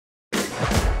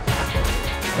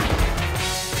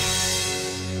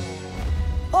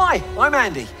Hi, I'm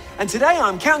Andy, and today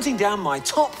I'm counting down my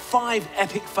top 5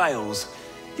 epic fails.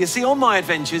 You see, on my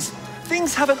adventures,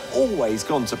 things haven't always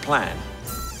gone to plan.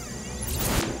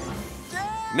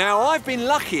 Now, I've been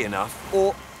lucky enough,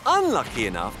 or unlucky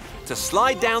enough, to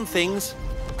slide down things,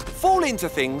 fall into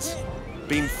things,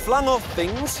 been flung off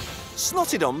things,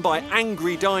 snotted on by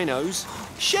angry dinos,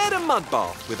 shared a mud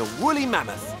bath with a woolly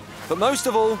mammoth. But most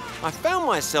of all, I found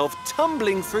myself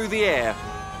tumbling through the air.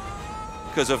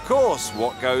 Because, of course,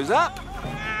 what goes up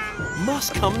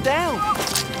must come down.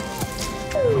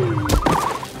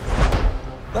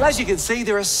 Well, as you can see,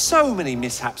 there are so many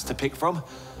mishaps to pick from.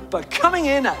 But coming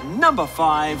in at number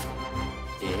 5,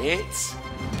 it's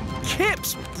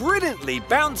Kip's brilliantly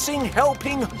bouncing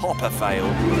helping hopper fail.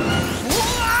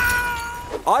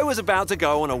 I was about to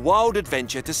go on a wild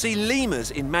adventure to see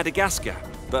lemurs in Madagascar.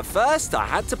 But first, I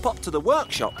had to pop to the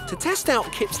workshop to test out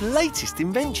Kip's latest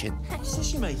invention. What's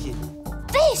this you're making?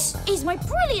 This is my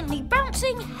brilliantly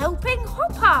bouncing helping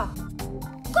hopper.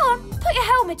 Go on, put your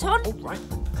helmet on. All right.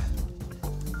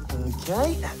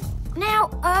 OK. Now,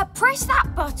 press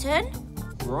that button.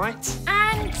 Right.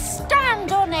 And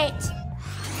stand on it.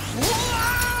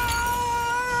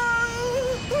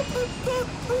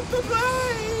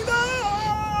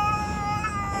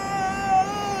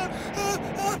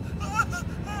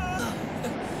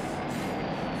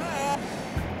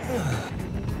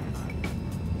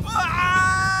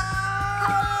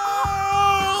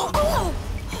 Oh,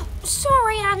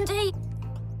 sorry, Andy.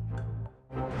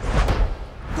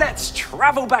 Let's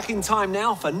travel back in time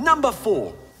now for number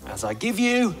 4, as I give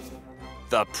you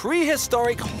the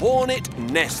prehistoric hornet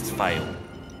nest fail.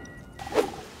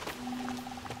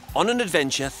 On an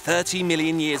adventure 30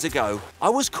 million years ago, I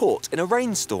was caught in a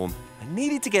rainstorm and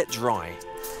needed to get dry.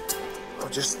 I'll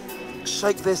just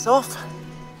shake this off.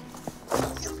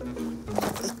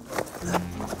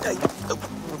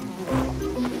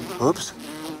 Oops.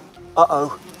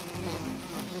 Uh-oh.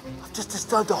 I've just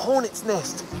disturbed a hornet's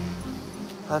nest.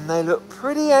 And they look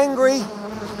pretty angry.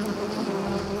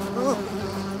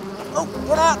 Oh,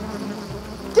 get out!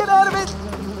 Get out of it!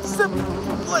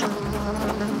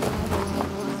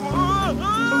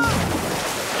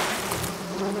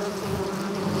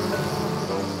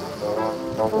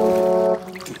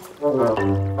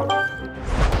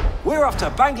 We're off to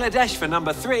Bangladesh for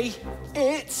number 3.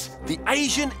 It's the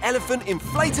Asian elephant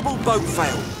inflatable boat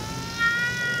fail.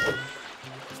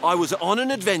 I was on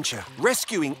an adventure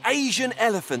rescuing Asian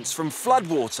elephants from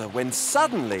floodwater when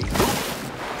suddenly...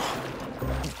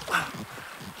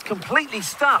 completely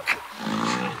stuck.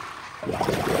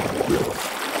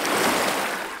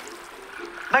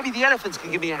 Maybe the elephants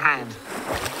can give me a hand.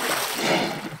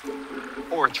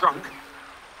 Or a trunk.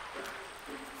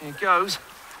 Here it goes.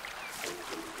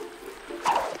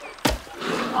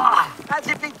 Ah, that's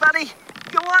it, big buddy.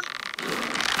 Go on.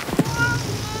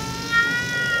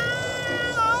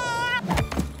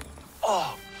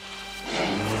 Oh.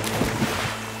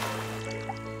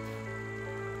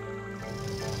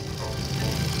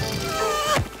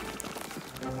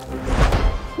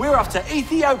 We're off to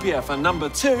Ethiopia for number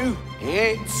 2.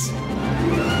 It's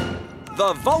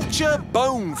the vulture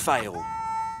bone fail.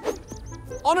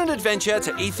 On an adventure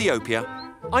to Ethiopia,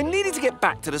 I needed to get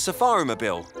back to the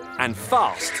safari-mobile. And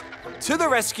fast. To the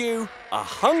rescue, a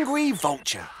hungry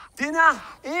vulture. Dinner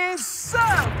is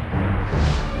served!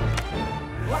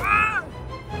 Wow!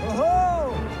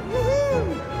 Oh-ho!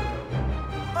 Woohoo!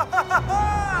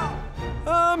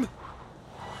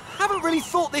 Haven't really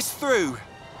thought this through.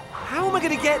 How am I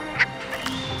going to get...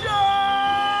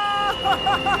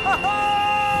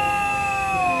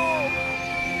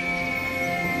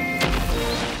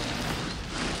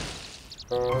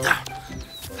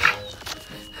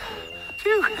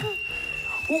 Phew.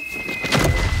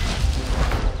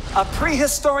 A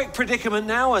prehistoric predicament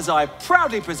now as I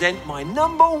proudly present my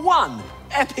number 1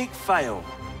 epic fail.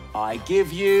 I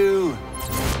give you...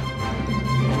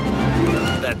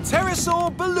 the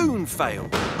pterosaur balloon fail.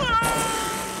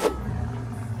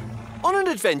 On an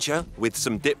adventure with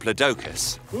some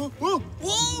diplodocus,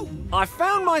 I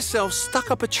found myself stuck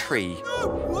up a tree.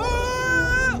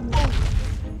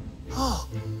 Oh,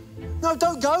 no,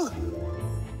 don't go.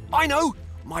 I know,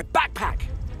 my backpack.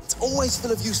 It's always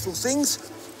full of useful things.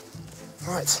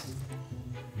 Right.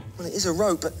 Well, it is a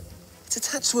rope, but it's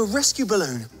attached to a rescue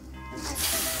balloon.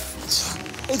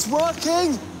 It's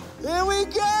working! Here we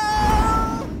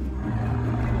go!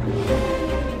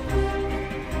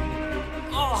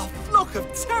 Oh, a flock of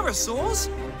pterosaurs!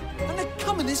 And they're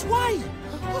coming this way!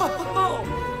 Oh.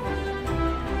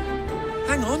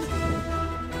 Hang on.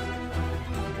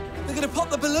 They're going to pop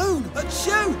the balloon!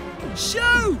 Shoo!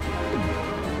 Shoo!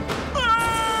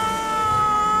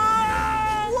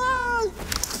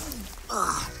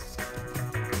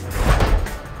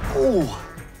 Oh,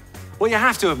 well, you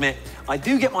have to admit, I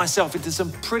do get myself into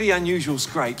some pretty unusual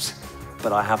scrapes,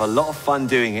 but I have a lot of fun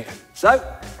doing it. So,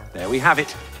 there we have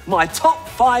it, my top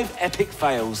 5 epic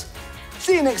fails.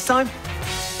 See you next time.